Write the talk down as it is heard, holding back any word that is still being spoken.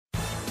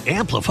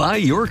Amplify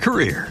your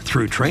career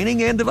through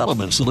training and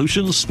development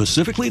solutions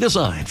specifically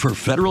designed for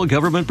federal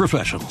government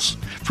professionals.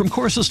 From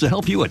courses to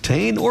help you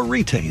attain or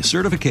retain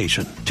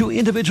certification, to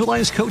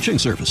individualized coaching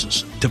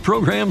services, to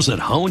programs that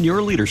hone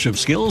your leadership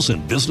skills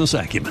and business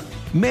acumen,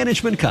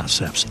 Management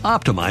Concepts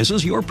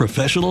optimizes your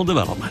professional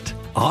development.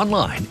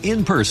 Online,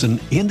 in person,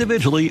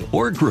 individually,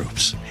 or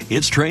groups,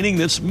 it's training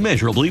that's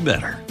measurably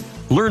better.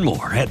 Learn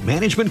more at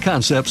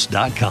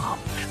managementconcepts.com.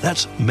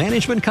 That's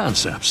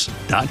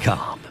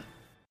managementconcepts.com.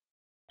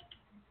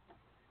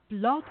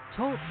 Blog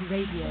Talk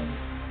Radio.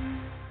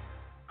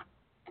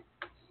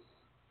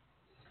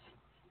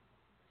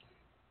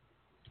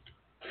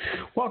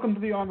 Welcome to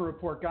the ARMOR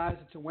Report, guys.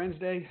 It's a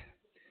Wednesday.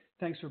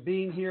 Thanks for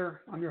being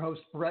here. I'm your host,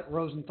 Brett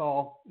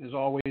Rosenthal. As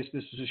always,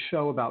 this is a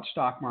show about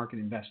stock market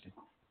investing.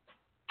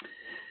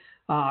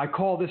 I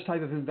call this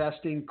type of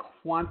investing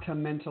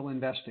quantamental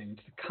investing.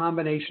 It's a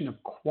combination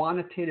of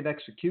quantitative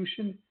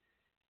execution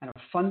and a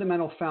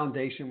fundamental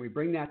foundation. We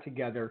bring that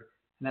together,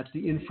 and that's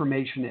the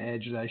information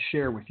edge that I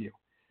share with you.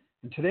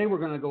 And today we're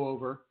going to go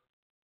over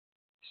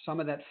some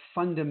of that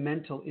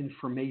fundamental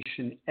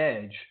information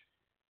edge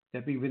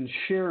that we've been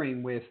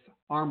sharing with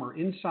ARMOR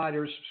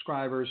Insider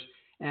subscribers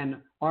and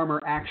ARMOR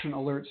Action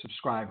Alert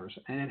subscribers.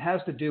 And it has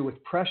to do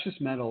with precious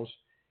metals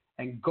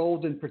and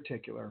gold in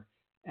particular,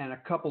 and a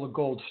couple of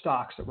gold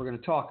stocks that we're going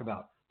to talk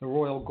about, the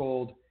Royal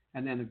Gold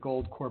and then the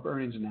Goldcorp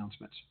earnings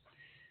announcements.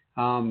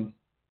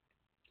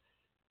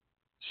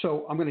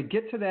 So I'm going to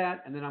get to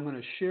that, and then I'm going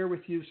to share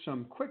with you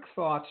some quick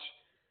thoughts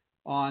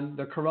on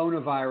the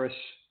coronavirus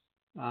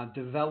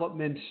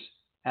developments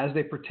as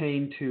they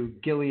pertain to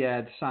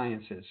Gilead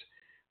Sciences,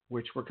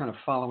 which we're kind of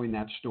following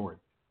that story.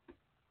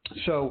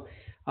 So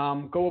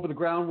go over the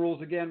ground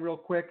rules again real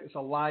quick. It's a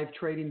live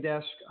trading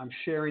desk. I'm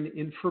sharing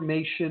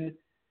information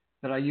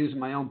that I use in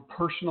my own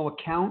personal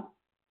account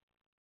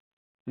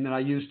and that I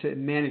use to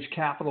manage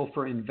capital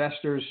for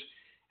investors,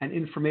 and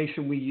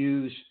information we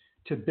use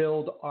to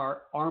build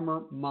our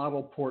ARMOR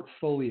model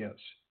portfolios,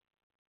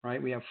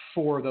 right? We have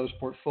 4 of those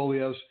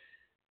portfolios.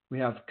 We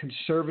have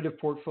conservative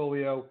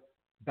portfolio,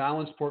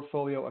 balanced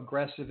portfolio,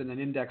 aggressive, and then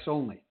index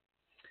only.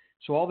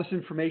 So all this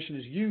information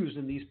is used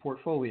in these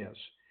portfolios.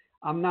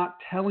 I'm not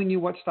telling you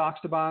what stocks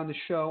to buy on the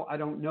show. I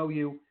don't know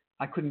you.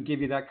 I couldn't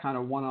give you that kind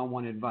of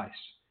one-on-one advice.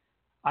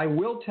 I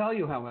will tell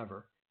you,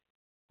 however,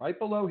 right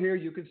below here,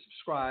 you can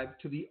subscribe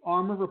to the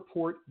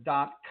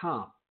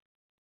ARMORreport.com.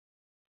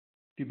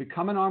 If you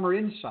become an ARMOR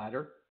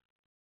Insider,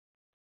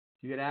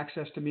 you get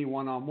access to me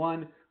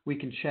one-on-one. We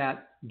can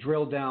chat,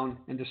 drill down,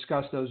 and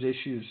discuss those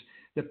issues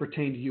that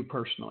pertain to you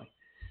personally.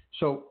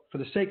 So for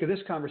the sake of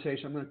this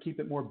conversation, I'm going to keep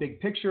it more big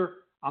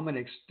picture. I'm going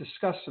to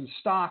discuss some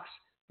stocks,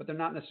 but they're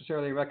not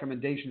necessarily a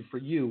recommendation for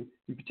you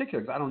in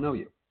particular because I don't know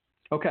you.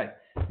 Okay,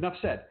 enough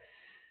said.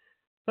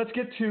 Let's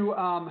get to,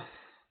 I'm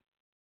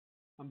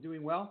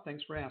doing well.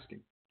 Thanks for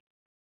asking.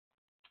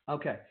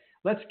 Okay,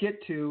 let's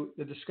get to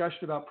the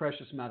discussion about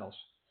precious metals.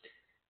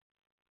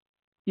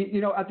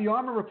 You know, at the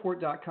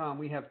ARMORreport.com,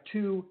 we have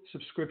 2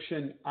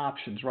 subscription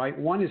options, right?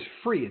 One is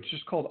free. It's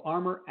just called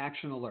ARMOR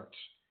Action Alerts.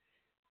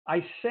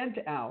 I sent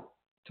out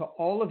to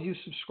all of you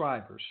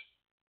subscribers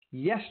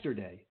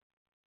yesterday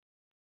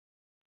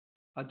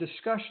a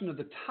discussion of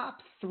the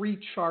top 3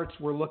 charts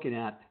we're looking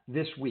at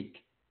this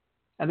week,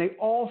 and they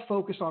all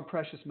focus on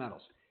precious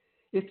metals.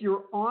 If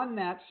you're on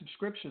that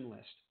subscription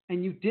list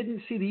and you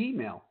didn't see the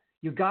email,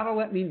 you got to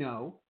let me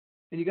know,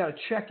 and you got to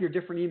check your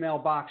different email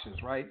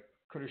boxes, right?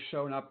 Could have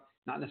shown up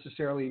not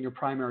necessarily in your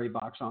primary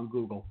box on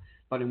Google,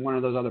 but in one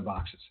of those other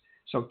boxes.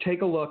 So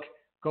take a look,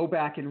 go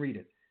back and read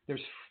it. There's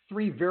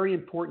 3 very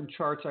important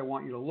charts I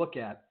want you to look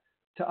at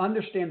to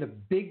understand the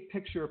big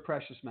picture of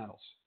precious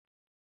metals.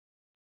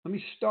 Let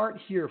me start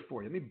here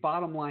for you. Let me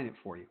bottom line it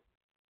for you.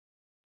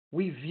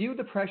 We view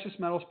the precious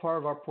metals part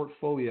of our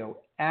portfolio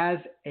as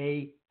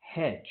a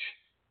hedge.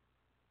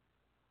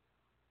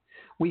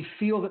 We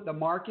feel that the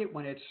market,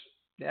 when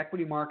the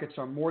equity markets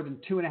are more than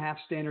 2.5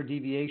 standard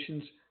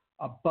deviations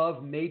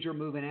above major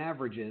moving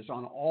averages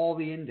on all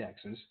the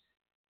indexes,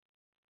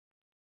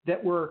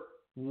 that we're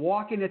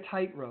walking a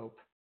tightrope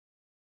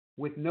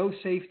with no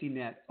safety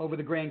net over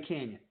the Grand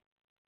Canyon.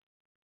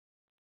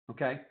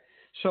 Okay?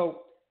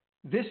 So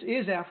this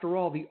is, after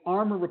all, the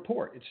ARMOR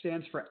Report. It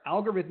stands for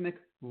Algorithmic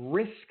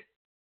Risk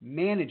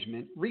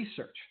Management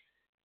Research.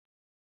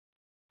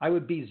 I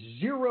would be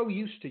zero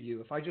use to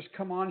you if I just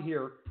come on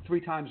here 3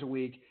 times a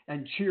week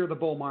and cheer the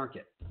bull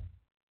market.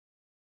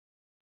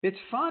 It's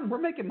fun. We're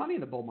making money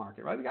in the bull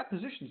market, right? We got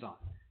positions on.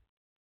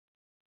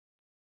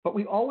 But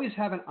we always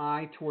have an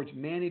eye towards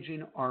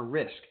managing our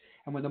risk.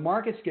 And when the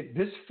markets get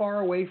this far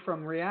away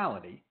from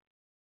reality,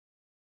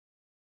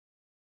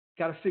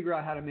 got to figure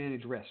out how to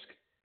manage risk.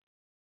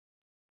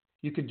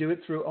 You can do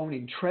it through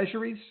owning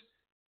treasuries.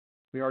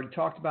 We already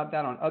talked about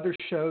that on other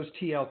shows.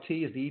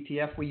 TLT is the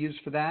ETF we use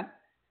for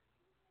that.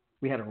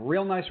 We had a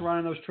real nice run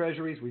on those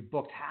treasuries. We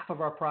booked half of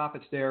our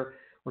profits there.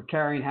 We're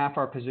carrying half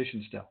our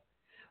position still.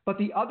 But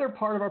the other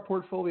part of our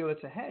portfolio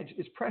that's a hedge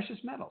is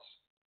precious metals.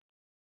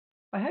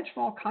 A hedge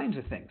for all kinds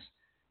of things.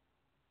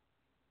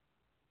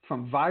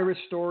 from virus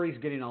stories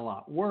getting a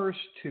lot worse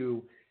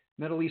to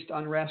Middle East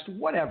unrest,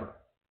 whatever,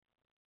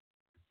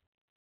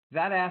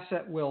 that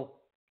asset will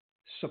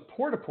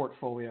support a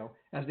portfolio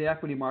as the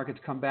equity markets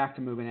come back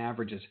to moving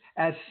averages,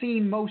 as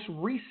seen most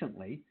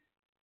recently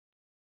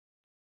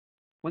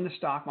when the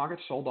stock market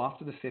sold off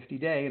to the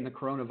 50-day and the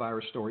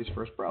coronavirus stories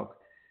first broke.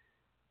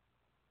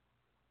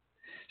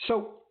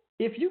 So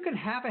if you can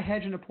have a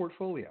hedge in a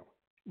portfolio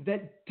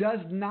that does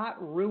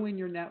not ruin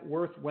your net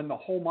worth when the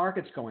whole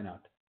market's going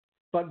up,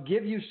 but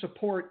give you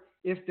support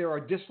if there are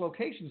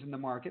dislocations in the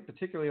market,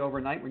 particularly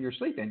overnight when you're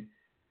sleeping,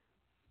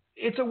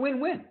 it's a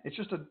win-win. It's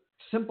just a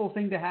simple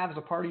thing to have as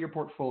a part of your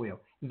portfolio.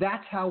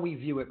 That's how we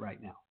view it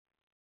right now.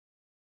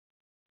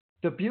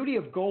 The beauty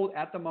of gold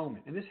at the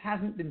moment, and this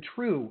hasn't been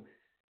true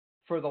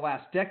for the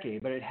last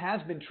decade, but it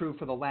has been true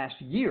for the last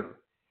year,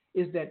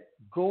 is that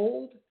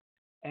gold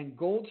and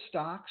gold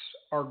stocks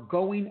are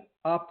going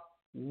up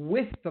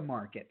with the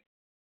market.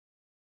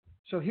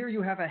 So here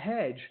you have a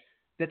hedge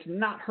that's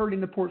not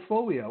hurting the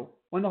portfolio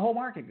when the whole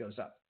market goes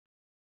up.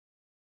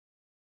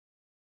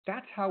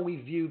 That's how we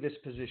view this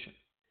position.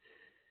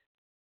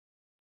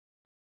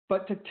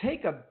 But to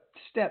take a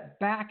step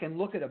back and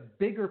look at a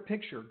bigger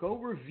picture, go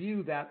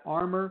review that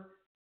ARMOR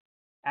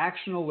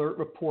Action Alert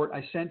report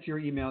I sent to your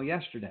email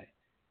yesterday,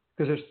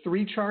 because there's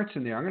 3 charts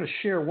in there. I'm going to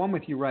share one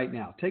with you right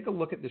now. Take a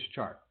look at this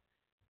chart.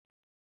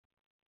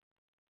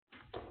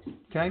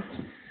 Okay?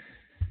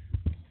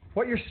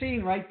 What you're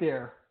seeing right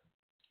there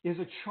is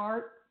a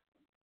chart,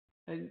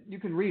 and you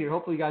can read it.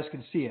 Hopefully you guys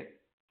can see it.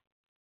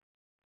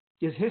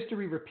 Is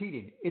history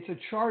repeating? It's a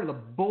chart of the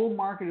bull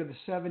market of the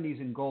 70s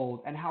in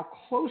gold and how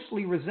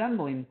closely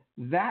resembling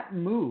that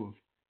move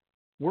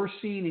we're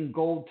seeing in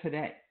gold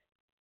today.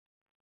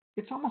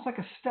 It's almost like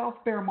a stealth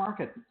bear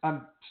market,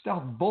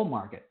 stealth bull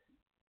market,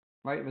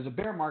 right? It was a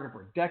bear market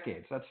for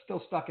decades. That's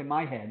still stuck in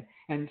my head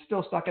and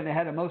still stuck in the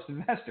head of most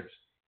investors.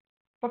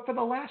 But for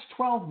the last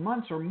 12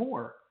 months or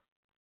more,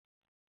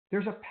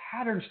 there's a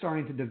pattern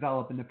starting to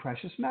develop in the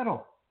precious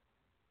metal.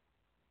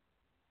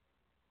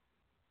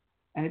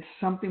 And it's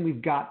something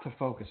we've got to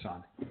focus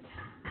on.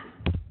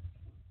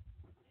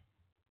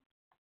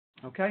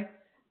 Okay?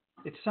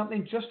 It's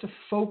something just to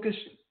focus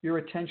your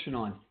attention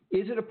on.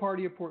 Is it a part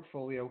of your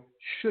portfolio?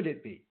 Should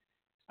it be?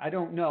 I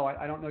don't know.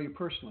 I don't know you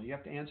personally. You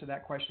have to answer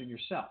that question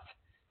yourself.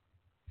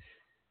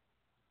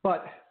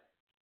 But,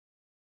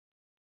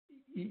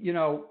 you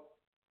know,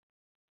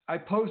 I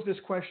posed this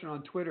question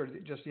on Twitter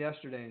just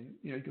yesterday. And,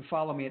 you know, you can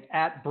follow me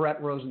at Brett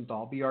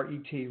Rosenthal,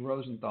 B-R-E-T,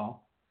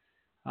 Rosenthal.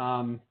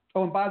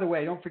 Oh, and by the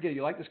way, don't forget, if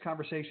you like this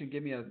conversation,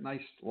 give me a nice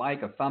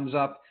like, a thumbs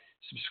up.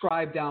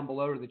 Subscribe down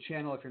below to the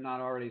channel if you're not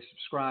already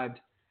subscribed.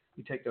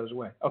 You take those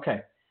away.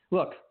 Okay,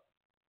 look.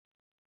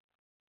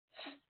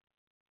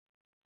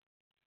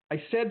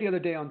 I said the other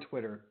day on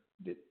Twitter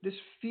that this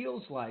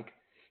feels like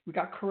we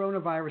got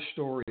coronavirus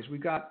stories.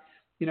 We've got,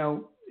 you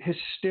know,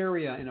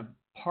 hysteria in a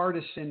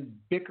partisan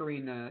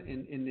bickering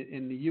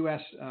in the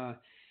U.S.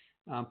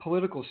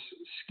 Political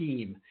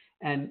scheme.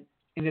 And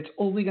it's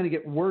only going to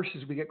get worse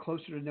as we get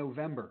closer to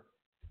November.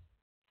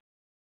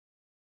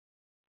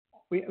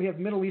 We have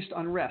Middle East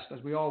unrest,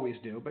 as we always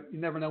do, but you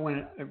never know when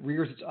it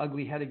rears its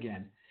ugly head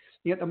again.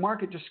 Yet the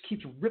market just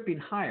keeps ripping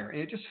higher, and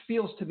it just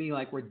feels to me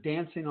like we're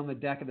dancing on the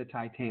deck of the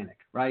Titanic,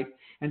 right?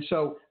 And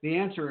so the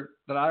answer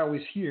that I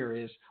always hear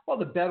is, well,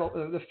 the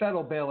Fed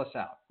will bail us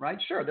out, right?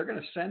 Sure, they're going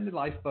to send the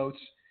lifeboats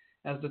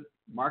as the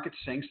market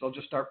sinks. They'll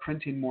just start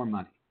printing more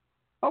money.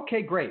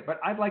 Okay, great, but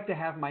I'd like to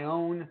have my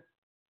own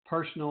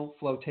personal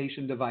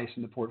flotation device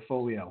in the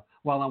portfolio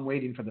while I'm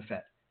waiting for the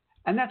Fed.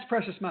 And that's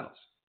precious metals.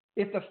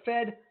 If the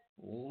Fed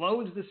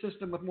loads the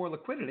system with more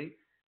liquidity,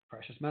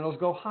 precious metals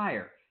go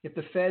higher. If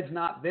the Fed's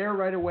not there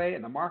right away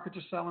and the markets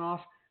are selling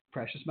off,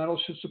 precious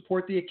metals should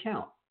support the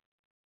account.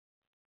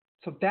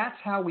 So that's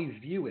how we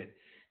view it.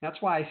 That's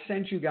why I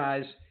sent you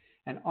guys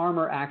an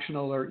ARMOR Action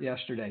Alert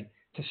yesterday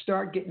to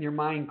start getting your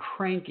mind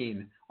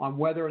cranking on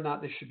whether or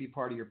not this should be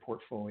part of your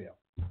portfolio.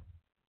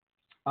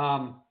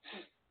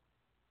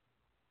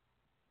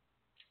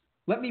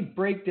 Let me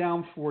break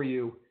down for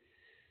you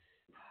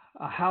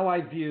how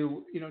I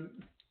view, you know,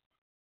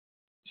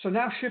 so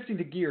now shifting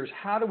to gears,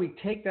 how do we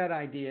take that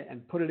idea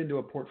and put it into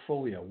a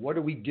portfolio? What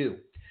do?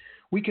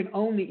 We can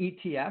own the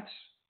ETFs,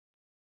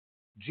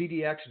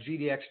 GDX,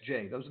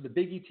 GDXJ. Those are the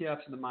big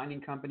ETFs in the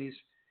mining companies.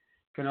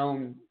 You can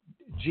own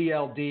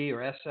GLD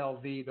or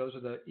SLV. Those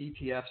are the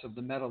ETFs of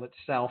the metal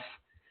itself.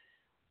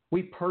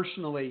 We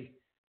personally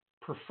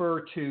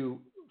prefer to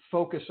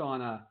focus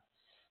on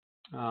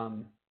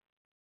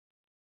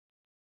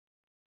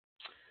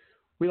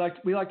we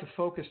like to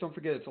focus. Don't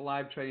forget, it's a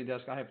live trading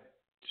desk. I have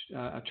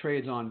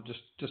trades on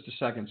just a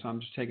second, so I'm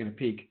just taking a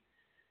peek.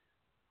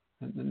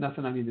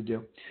 Nothing I need to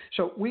do.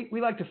 So we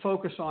like to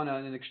focus on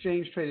an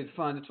exchange-traded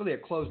fund. It's really a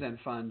closed-end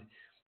fund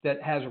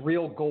that has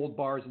real gold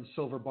bars and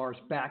silver bars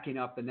backing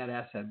up the net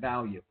asset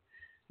value.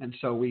 And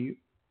so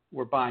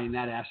we're buying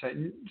that asset.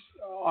 And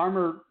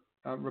ARMOR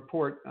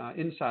report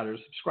insiders,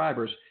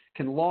 subscribers,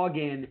 can log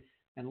in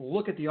and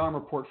look at the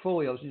ARMOR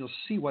portfolios, and you'll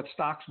see what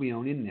stocks we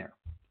own in there.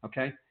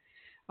 Okay?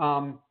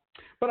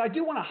 But I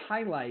do want to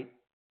highlight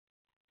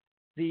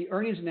the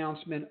earnings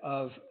announcement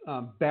of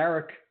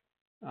Barrick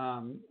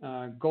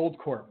Gold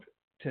Corp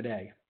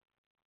today.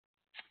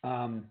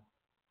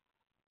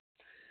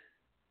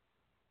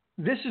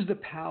 This is the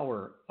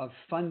power of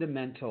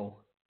fundamental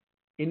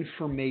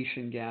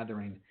information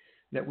gathering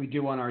that we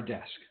do on our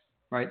desk,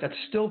 right? That's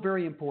still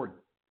very important.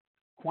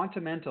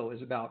 Quantamental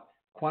is about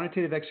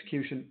quantitative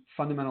execution,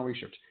 fundamental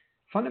research.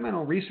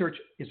 Fundamental research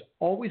is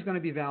always going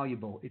to be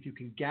valuable if you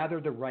can gather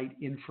the right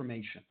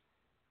information.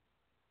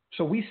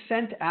 So we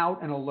sent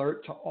out an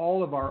alert to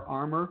all of our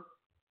ARMOR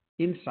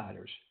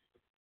insiders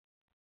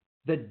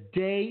the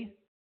day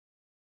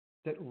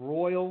that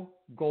Royal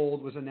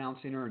Gold was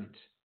announcing earnings.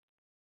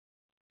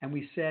 And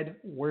we said,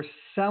 we're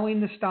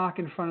selling the stock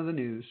in front of the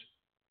news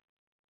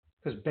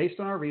because based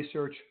on our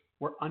research,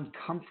 we're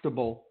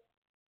uncomfortable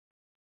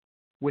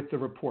with the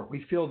report.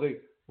 We feel the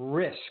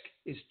risk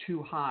is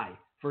too high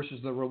versus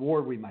the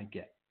reward we might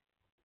get.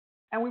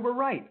 And we were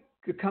right.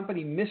 The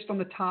company missed on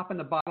the top and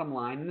the bottom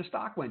line, and the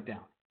stock went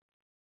down.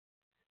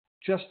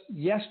 Just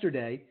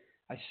yesterday,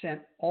 I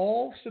sent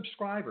all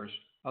subscribers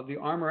of the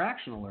ARMOR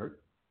Action Alert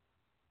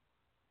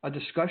a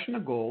discussion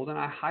of gold, and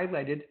I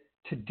highlighted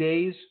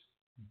today's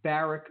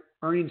Barrick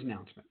earnings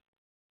announcement.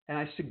 And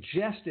I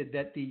suggested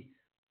that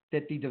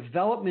the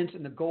developments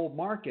in the gold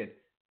market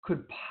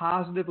could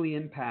positively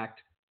impact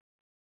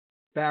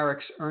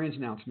Barrick's earnings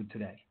announcement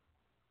today.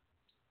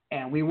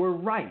 And we were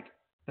right.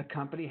 The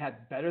company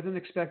had better than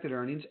expected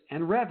earnings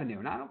and revenue.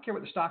 And I don't care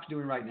what the stock's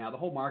doing right now. The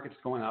whole market's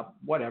going up,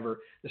 whatever.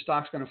 The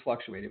stock's going to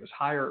fluctuate. It was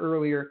higher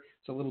earlier.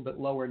 It's a little bit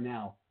lower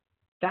now.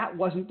 That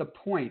wasn't the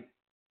point.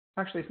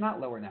 Actually, it's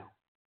not lower now.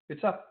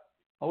 It's up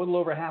a little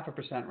over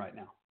 0.5% right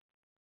now,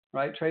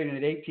 right? Trading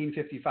at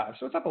 18.55.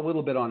 So it's up a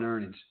little bit on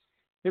earnings.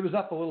 It was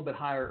up a little bit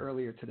higher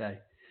earlier today.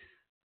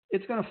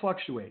 It's going to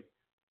fluctuate.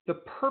 The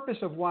purpose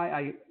of why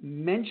I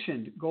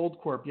mentioned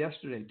Goldcorp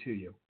yesterday to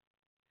you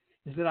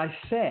is that I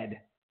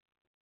said,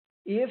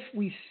 if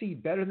we see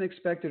better than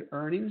expected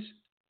earnings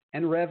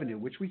and revenue,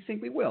 which we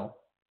think we will,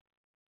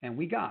 and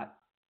we got,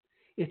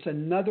 it's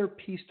another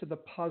piece to the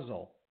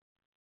puzzle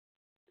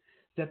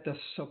that the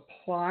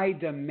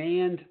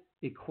supply-demand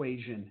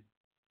equation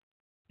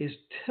is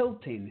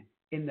tilting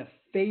in the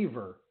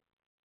favor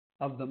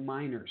of the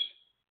miners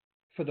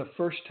for the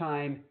first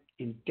time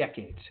in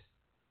decades.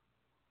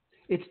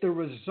 It's the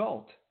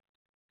result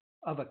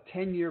of a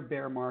 10-year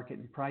bear market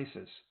in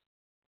prices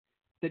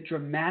that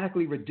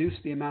dramatically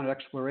reduced the amount of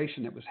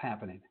exploration that was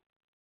happening.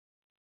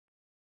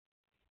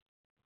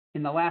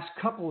 In the last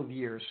couple of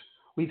years,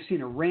 we've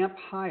seen a ramp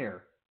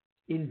higher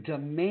in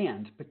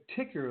demand,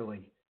 particularly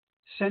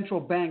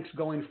central banks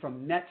going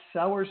from net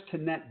sellers to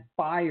net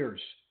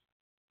buyers.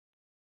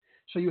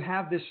 So you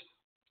have this,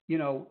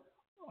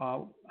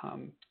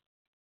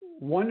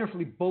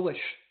 wonderfully bullish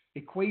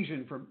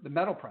equation for the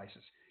metal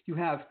prices. You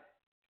have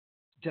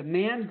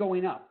demand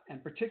going up,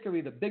 and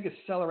particularly the biggest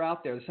seller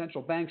out there, the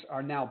central banks,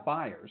 are now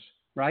buyers,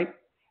 right?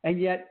 And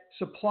yet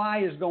supply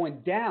is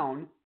going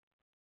down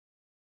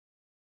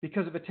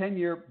because of a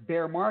 10-year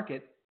bear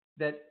market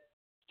that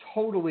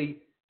totally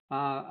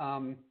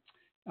halted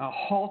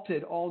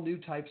all new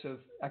types of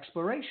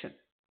exploration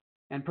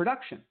and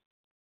production.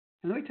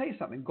 And let me tell you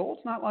something,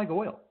 gold's not like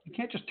oil. You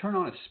can't just turn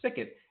on a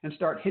spigot and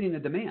start hitting the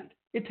demand.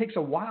 It takes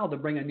a while to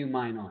bring a new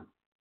mine on.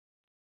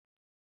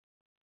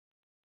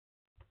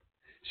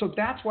 So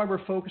that's why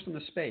we're focused on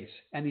the space.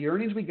 And the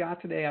earnings we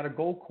got today out of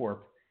Goldcorp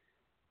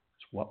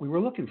is what we were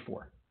looking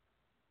for.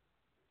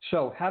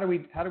 So how do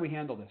we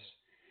handle this?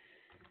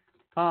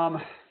 I'm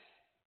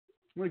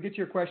going to get to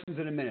your questions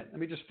in a minute. Let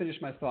me just finish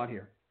my thought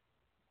here.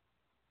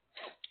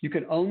 You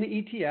can own the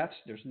ETFs.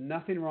 There's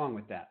nothing wrong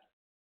with that.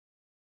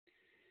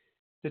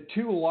 The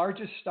two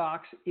largest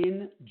stocks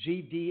in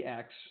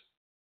GDX,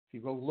 if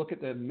you go look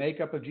at the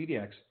makeup of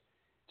GDX,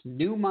 it's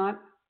Newmont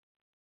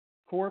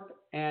Corp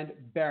and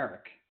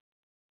Barrick,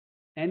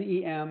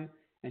 NEM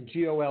and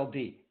GOLD.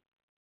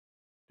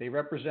 They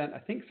represent, I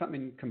think,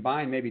 something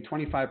combined, maybe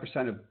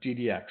 25% of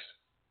GDX.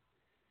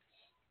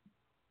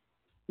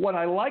 What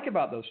I like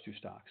about those two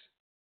stocks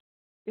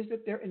is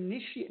that they're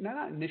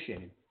not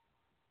initiating.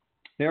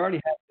 They already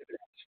have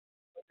dividends,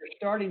 but they're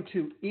starting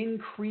to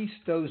increase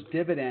those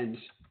dividends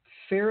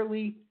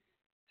fairly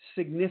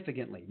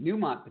significantly.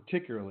 Newmont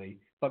particularly,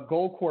 but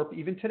Goldcorp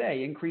even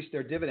today increased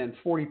their dividend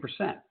 40%.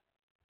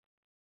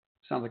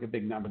 Sounds like a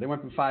big number. They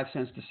went from 5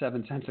 cents to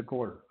 7 cents a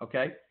quarter,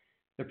 okay?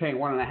 They're paying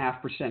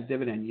 1.5%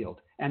 dividend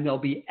yield, and they'll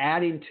be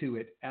adding to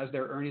it as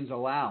their earnings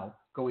allow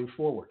going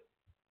forward,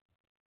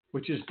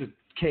 which is the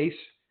case.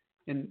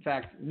 In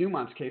fact,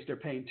 Newmont's case, they're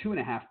paying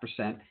 2.5%,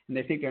 and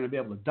they think they're going to be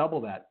able to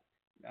double that.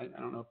 I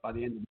don't know if by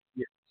the end of the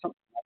year, something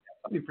like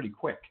that, something pretty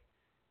quick.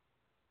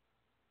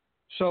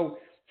 So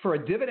for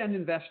a dividend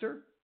investor,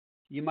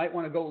 you might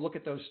want to go look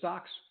at those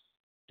stocks.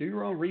 Do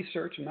your own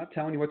research. I'm not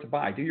telling you what to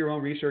buy. Do your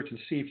own research and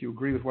see if you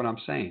agree with what I'm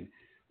saying.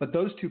 But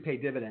those two pay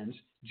dividends.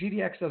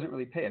 GDX doesn't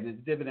really pay it. The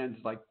dividend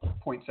is like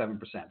 0.7%.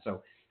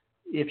 So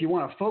if you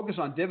want to focus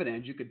on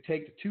dividends, you could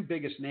take the two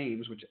biggest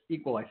names, which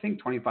equal, I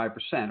think, 25%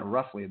 or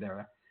roughly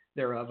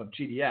thereof of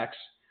GDX,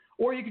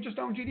 Or you could just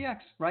own GDX,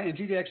 right? And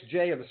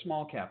GDXJ are the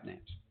small cap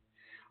names.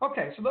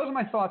 Okay, so those are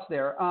my thoughts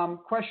there.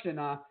 Question,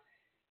 how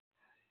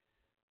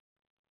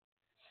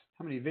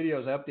many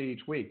videos I update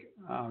each week?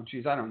 Oh,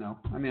 geez, I don't know.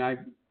 I mean, I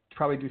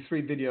probably do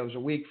 3 videos a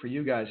week for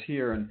you guys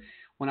here. And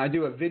when I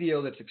do a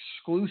video that's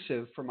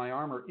exclusive for my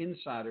ARMOR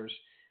insiders,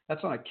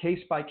 that's on a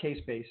case-by-case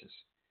basis.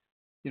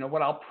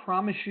 What I'll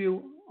promise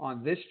you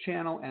on this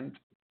channel, and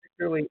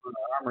particularly on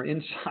ARMOR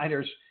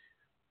insiders,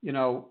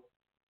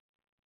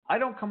 I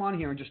don't come on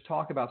here and just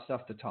talk about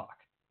stuff to talk.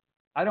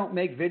 I don't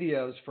make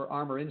videos for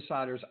ARMOR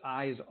insiders'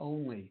 eyes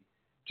only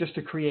just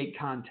to create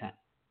content.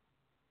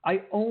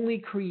 I only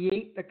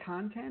create the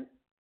content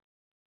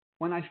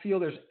when I feel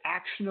there's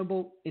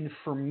actionable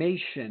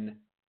information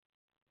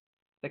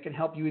that can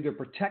help you either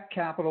protect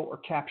capital or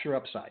capture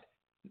upside.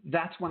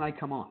 That's when I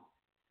come on.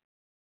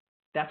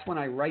 That's when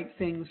I write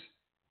things.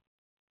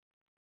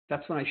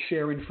 That's when I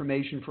share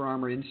information for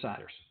ARMOR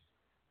insiders.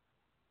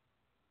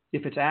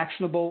 If it's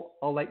actionable,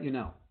 I'll let you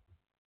know.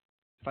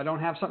 If I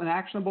don't have something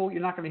actionable,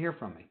 you're not going to hear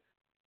from me.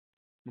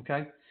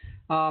 Okay?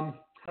 How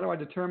do I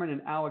determine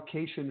an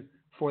allocation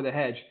for the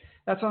hedge?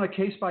 That's on a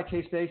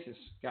case-by-case basis,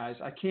 guys.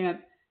 I can't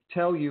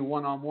tell you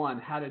one-on-one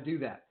how to do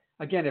that.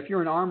 Again, if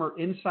you're an ARMOR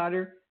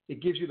insider,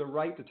 it gives you the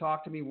right to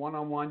talk to me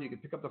one-on-one. You can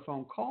pick up the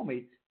phone, call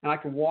me, and I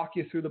can walk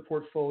you through the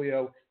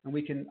portfolio,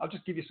 and I'll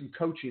just give you some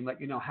coaching, let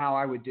you know how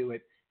I would do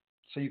it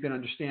so you can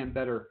understand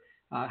better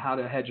how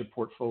to hedge a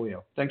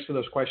portfolio. Thanks for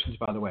those questions,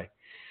 by the way.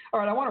 All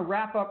right, I want to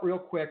wrap up real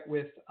quick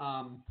with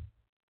some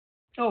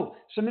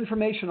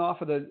information off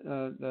of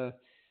the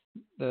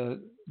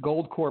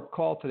Goldcorp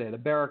call today, the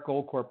Barrick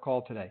Goldcorp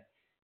call today.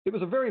 It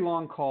was a very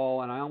long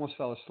call, and I almost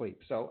fell asleep.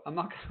 So I'm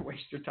not going to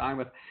waste your time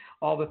with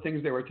all the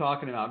things they were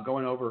talking about,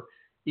 going over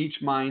each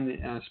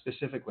mine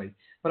specifically.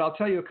 But I'll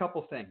tell you a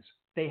couple things.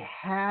 They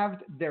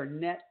halved their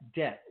net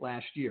debt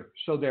last year.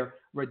 So they're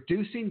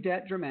reducing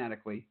debt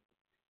dramatically.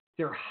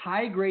 They're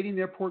high-grading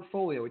their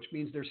portfolio, which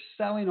means they're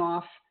selling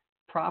off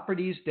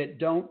properties that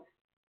don't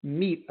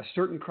meet a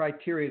certain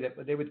criteria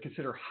that they would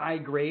consider high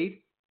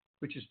grade,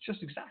 which is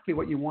just exactly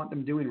what you want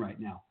them doing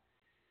right now.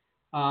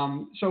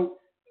 So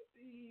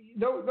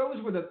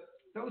those were the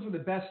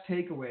best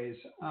takeaways.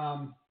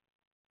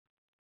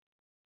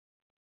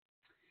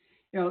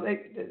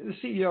 The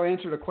CEO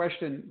answered a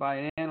question by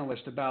an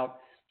analyst about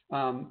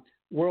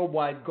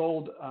worldwide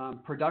gold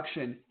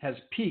production has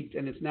peaked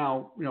and it's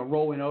now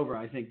rolling over.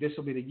 I think this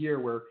will be the year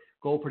where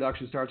gold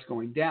production starts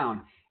going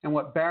down. And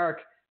what Barrick,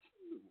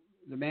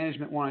 the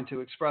management, wanted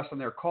to express on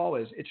their call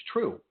is it's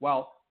true.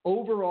 While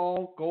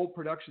overall gold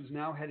production is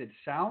now headed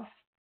south,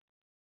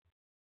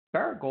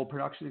 Barrick gold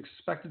production is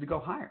expected to go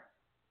higher.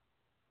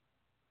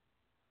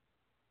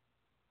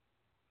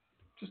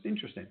 Just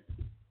interesting.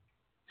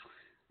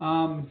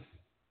 So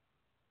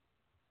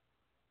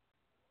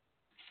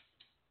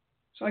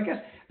I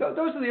guess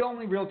those are the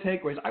only real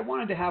takeaways. I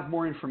wanted to have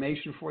more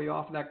information for you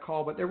off of that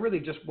call, but there really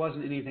just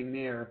wasn't anything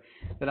there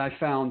that I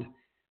found,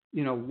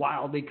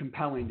 wildly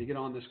compelling to get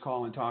on this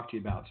call and talk to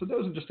you about. So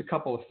those are just a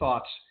couple of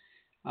thoughts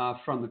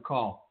from the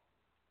call.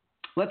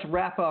 Let's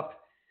wrap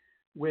up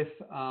with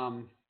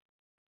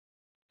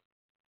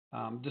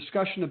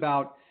discussion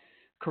about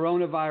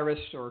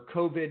coronavirus, or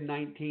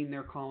COVID-19,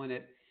 they're calling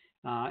it,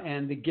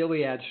 and the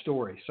Gilead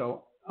story.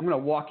 So I'm going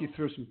to walk you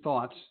through some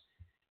thoughts,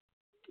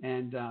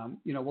 and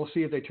we'll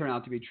see if they turn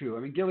out to be true.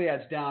 I mean,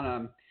 Gilead's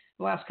down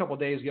the last couple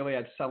of days.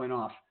 Gilead's selling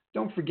off.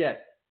 Don't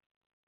forget,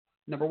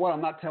 number one,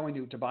 I'm not telling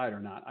you to buy it or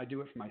not. I do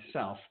it for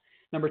myself.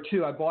 Number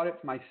two, I bought it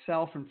for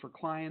myself and for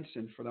clients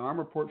and for the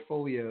ARMOR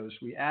portfolios.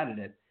 We added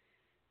it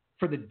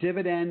for the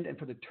dividend and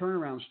for the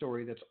turnaround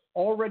story that's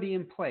already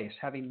in place,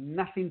 having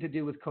nothing to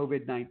do with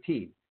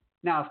COVID-19.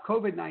 Now, if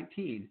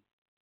COVID-19,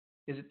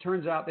 as it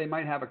turns out, they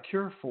might have a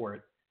cure for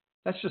it,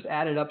 that's just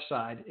added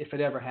upside if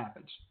it ever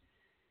happens.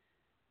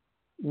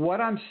 What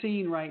I'm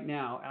seeing right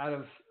now out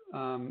of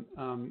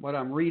what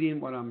I'm reading,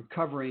 what I'm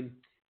covering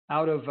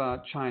out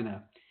of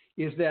China,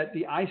 is that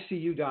the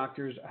ICU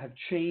doctors have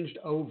changed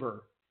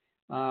over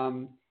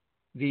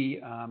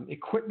the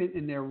equipment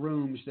in their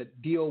rooms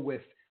that deal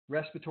with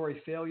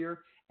respiratory failure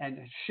and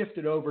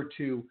shifted over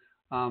to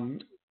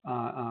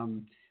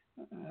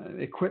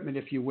equipment,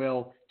 if you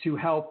will, to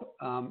help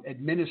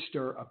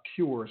administer a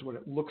cure, is what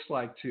it looks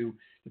like to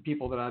the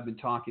people that I've been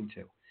talking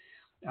to.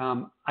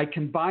 I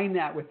combine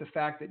that with the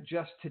fact that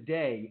just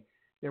today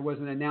there was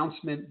an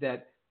announcement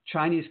that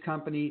Chinese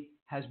company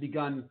has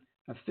begun,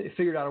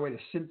 figured out a way to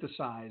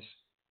synthesize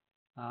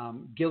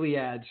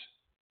Gilead's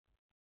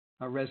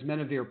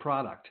resmenavir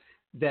product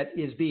that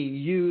is being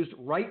used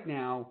right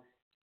now,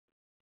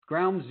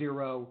 ground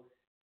zero,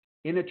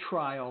 in a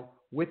trial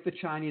with the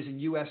Chinese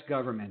and U.S.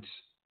 governments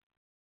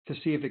to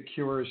see if it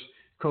cures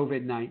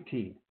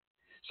COVID-19.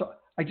 So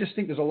I just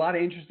think there's a lot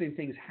of interesting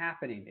things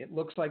happening. It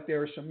looks like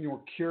there are some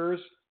more cures.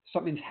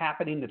 Something's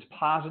happening that's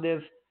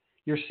positive.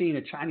 You're seeing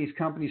a Chinese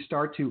company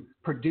start to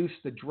produce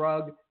the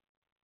drug.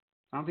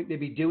 I don't think they'd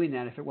be doing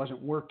that if it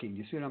wasn't working.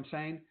 You see what I'm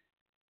saying?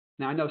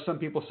 Now, I know some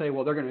people say,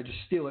 well, they're going to just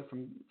steal it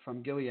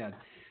from Gilead.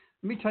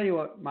 Let me tell you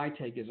what my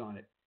take is on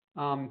it.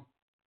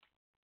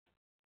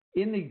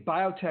 in the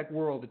biotech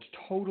world, it's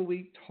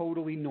totally,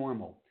 totally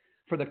normal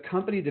for the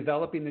company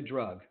developing the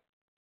drug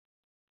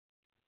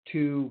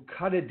to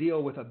cut a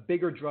deal with a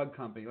bigger drug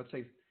company. Let's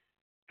say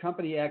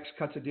company X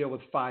cuts a deal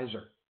with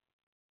Pfizer.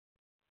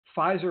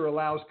 Pfizer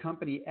allows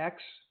company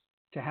X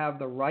to have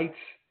the rights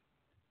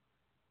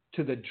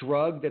to the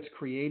drug that's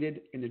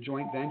created in the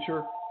joint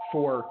venture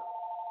for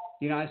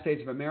the United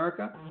States of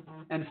America,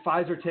 and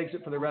Pfizer takes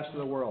it for the rest of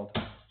the world.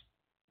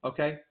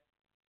 Okay?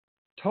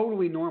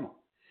 Totally normal.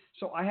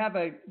 So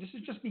this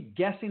is just me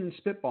guessing and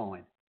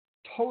spitballing.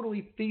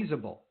 Totally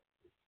feasible.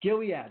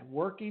 Gilead,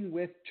 working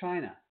with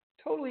China,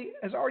 totally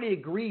has already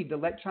agreed to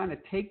let China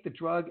take the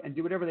drug and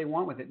do whatever they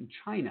want with it in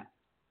China.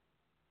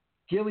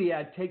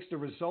 Gilead takes the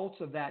results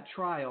of that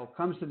trial,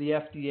 comes to the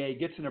FDA,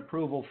 gets an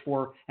approval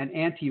for an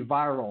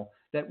antiviral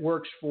that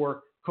works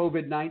for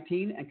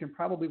COVID-19 and can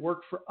probably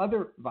work for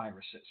other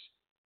viruses.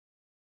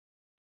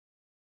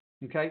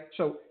 Okay,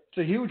 so it's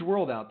a huge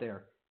world out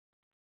there.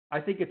 I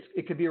think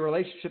it could be a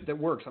relationship that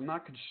works. I'm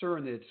not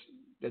concerned that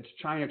it's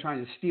China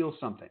trying to steal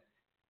something.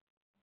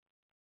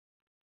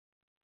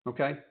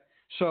 Okay,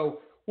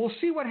 so we'll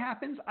see what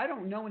happens. I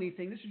don't know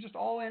anything. This is just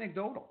all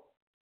anecdotal.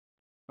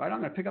 Right? I'm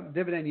going to pick up the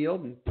dividend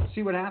yield and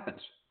see what happens.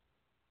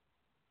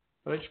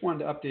 But I just wanted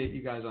to update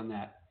you guys on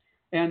that.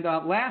 And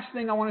last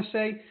thing I want to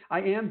say,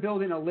 I am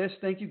building a list.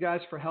 Thank you guys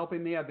for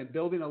helping me. I've been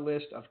building a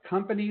list of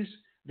companies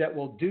that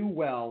will do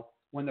well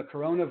when the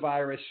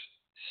coronavirus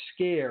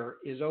scare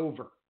is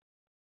over.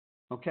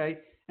 Okay?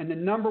 And the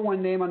number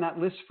one name on that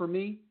list for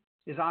me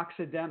is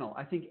Occidental.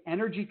 I think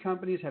energy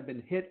companies have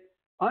been hit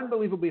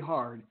unbelievably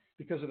hard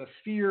because of the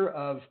fear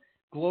of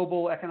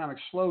global economic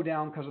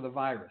slowdown because of the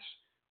virus.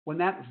 When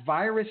that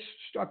virus,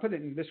 I put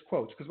it in this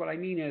quotes, because what I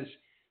mean is,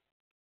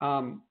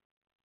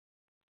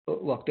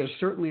 look, there's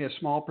certainly a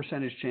small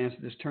percentage chance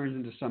that this turns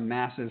into some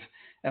massive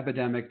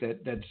epidemic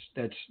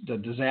that's the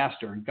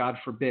disaster, and God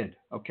forbid,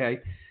 okay?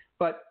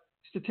 But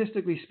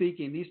statistically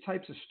speaking, these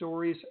types of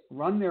stories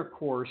run their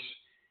course,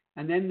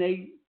 and then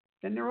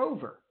they're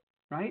over,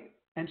 right?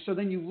 And so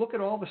then you look at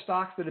all the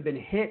stocks that have been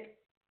hit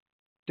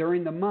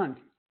during the month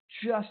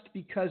just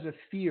because of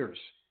fears.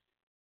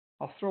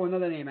 I'll throw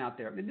another name out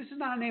there. This is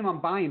not a name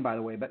I'm buying, by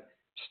the way, but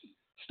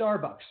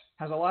Starbucks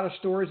has a lot of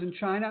stores in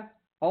China.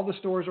 All the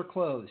stores are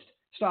closed.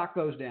 Stock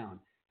goes down.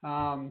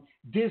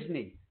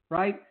 Disney,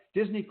 right?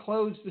 Disney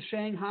closed the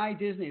Shanghai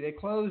Disney. They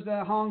closed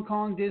Hong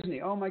Kong Disney.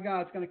 Oh my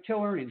God, it's going to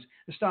kill earnings.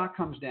 The stock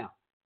comes down.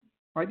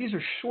 Right? These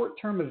are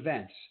short-term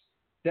events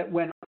that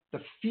when the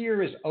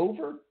fear is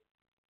over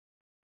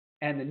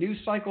and the news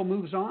cycle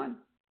moves on,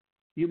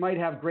 you might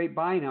have great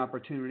buying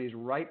opportunities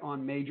right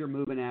on major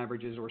moving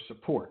averages or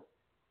support.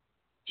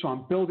 So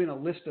I'm building a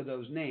list of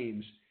those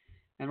names.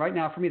 And right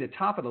now, for me, the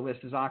top of the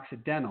list is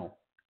Occidental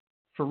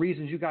for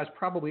reasons you guys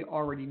probably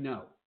already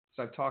know.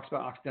 So I've talked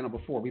about Occidental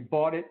before. We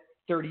bought it,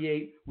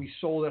 38. We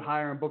sold it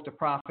higher and booked a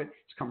profit.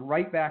 It's come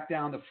right back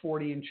down to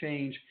 40 and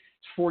change.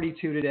 It's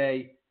 42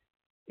 today.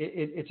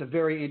 It's a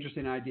very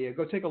interesting idea.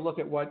 Go take a look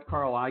at what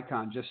Carl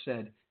Icahn just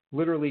said.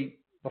 Literally,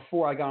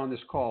 before I got on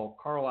this call,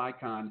 Carl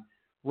Icahn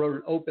wrote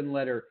an open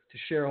letter to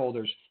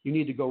shareholders. You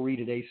need to go read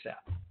it ASAP.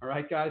 All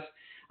right, guys?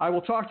 I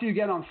will talk to you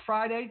again on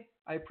Friday.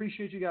 I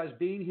appreciate you guys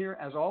being here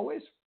as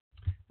always.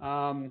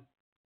 And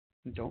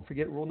don't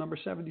forget rule number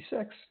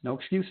 76. No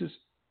excuses.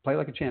 Play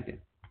like a champion.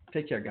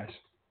 Take care, guys.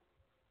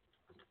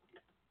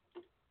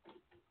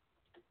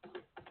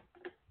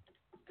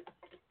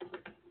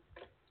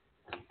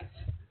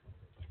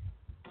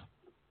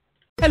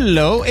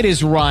 Hello, it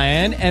is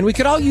Ryan, and we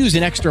could all use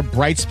an extra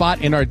bright spot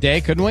in our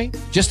day, couldn't we?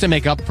 Just to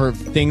make up for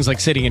things like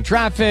sitting in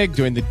traffic,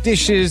 doing the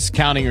dishes,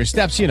 counting your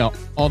steps, you know,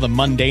 all the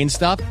mundane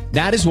stuff.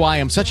 That is why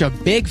I'm such a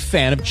big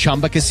fan of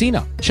Chumba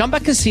Casino. Chumba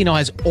Casino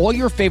has all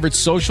your favorite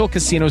social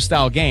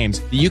casino-style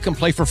games that you can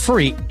play for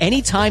free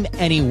anytime,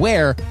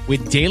 anywhere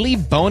with daily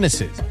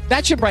bonuses.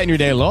 That should brighten your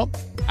day a little.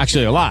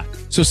 Actually, a lot.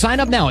 So sign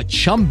up now at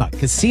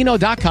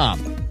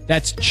ChumbaCasino.com.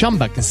 That's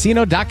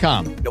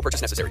ChumbaCasino.com. No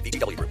purchase necessary.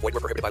 VGW Group. Void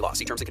where prohibited by law.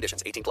 See terms and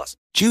conditions. 18+.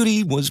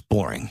 Judy was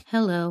boring.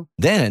 Hello.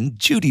 Then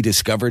Judy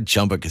discovered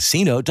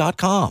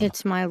ChumbaCasino.com.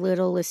 It's my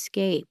little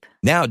escape.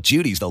 Now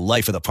Judy's the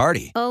life of the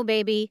party. Oh,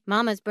 baby,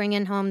 mama's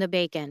bringing home the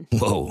bacon.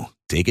 Whoa,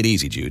 take it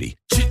easy, Judy.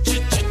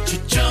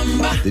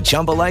 The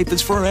Chumba life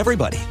is for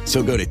everybody.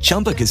 So go to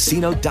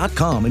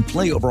ChumbaCasino.com and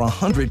play over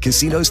 100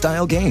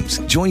 casino-style games.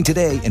 Join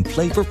today and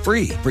play for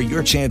free for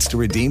your chance to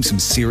redeem some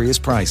serious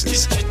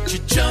prizes.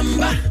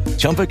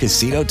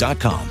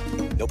 ChumbaCasino.com.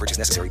 No purchase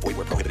necessary. Void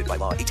where prohibited by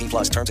law.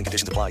 18+. Terms and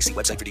conditions apply. See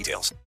website for details.